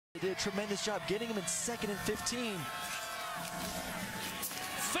Did a tremendous job getting him in 2nd and 15.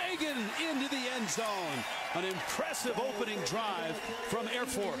 Fagan into the end zone. An impressive opening drive from Air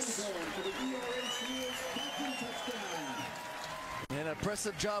Force. And an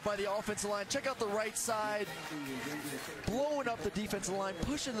impressive job by the offensive line. Check out the right side. Blowing up the defensive line,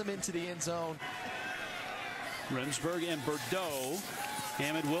 pushing them into the end zone. Remsburg and Bordeaux.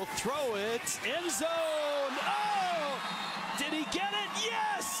 Hammond will throw it. End zone. Oh! Did he get it?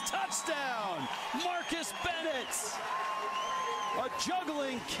 Yes! Touchdown! Marcus Bennett. A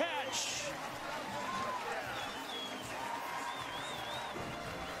juggling catch.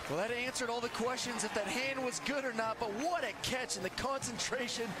 Well, that answered all the questions if that hand was good or not, but what a catch and the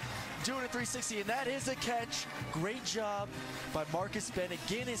concentration doing a 360, and that is a catch. Great job by Marcus Bennett.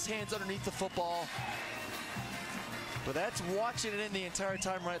 Getting his hands underneath the football. But that's watching it in the entire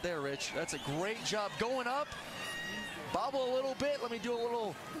time right there, Rich. That's a great job. Going up, bobble a little bit. Let me do a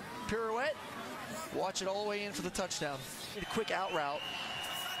little pirouette. Watch it all the way in for the touchdown. A quick out route.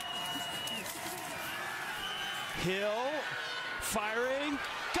 Hill firing.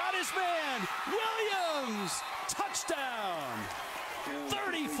 Got his man. Williams. Touchdown.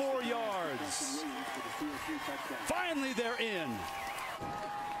 34 yards. Finally, they're in.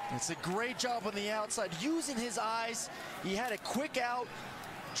 It's a great job on the outside, using his eyes. He had a quick out,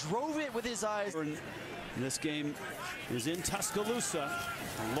 drove it with his eyes. This game is in Tuscaloosa.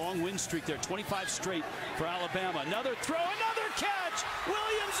 A long win streak there, 25 straight for Alabama. Another throw, another catch.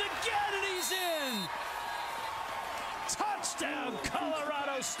 Williams again, and he's in. Touchdown,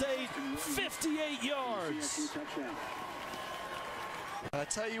 Colorado State, 58 yards. I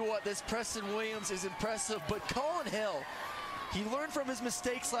tell you what, this Preston Williams is impressive, but Colin Hill, he learned from his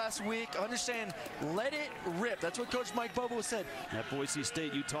mistakes last week. Understand, let it rip. That's what Coach Mike Bobo said. At Boise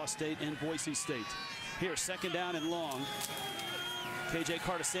State, Utah State, and Boise State. Here, 2nd down and long. KJ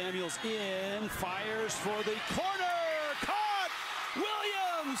Carter-Samuels in, fires for the corner. Caught!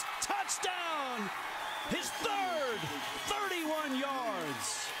 Williams, touchdown! His 3rd, 31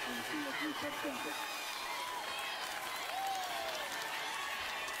 yards.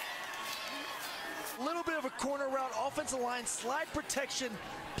 A little bit of a corner route, offensive line, slide protection,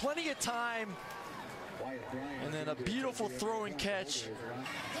 plenty of time. And then a beautiful throw and catch.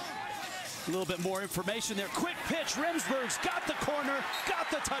 A little bit more information there. Quick pitch. Remsburg's got the corner, got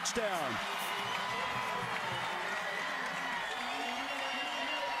the touchdown.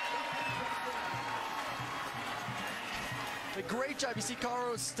 A great job. You see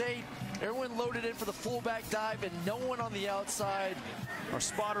Colorado State, everyone loaded in for the fullback dive and no one on the outside. Our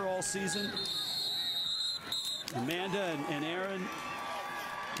spotter all season, Amanda and Aaron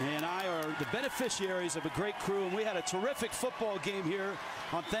and I are the beneficiaries of a great crew, and we had a terrific football game here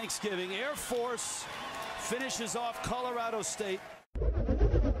on Thanksgiving. Air Force finishes off Colorado State.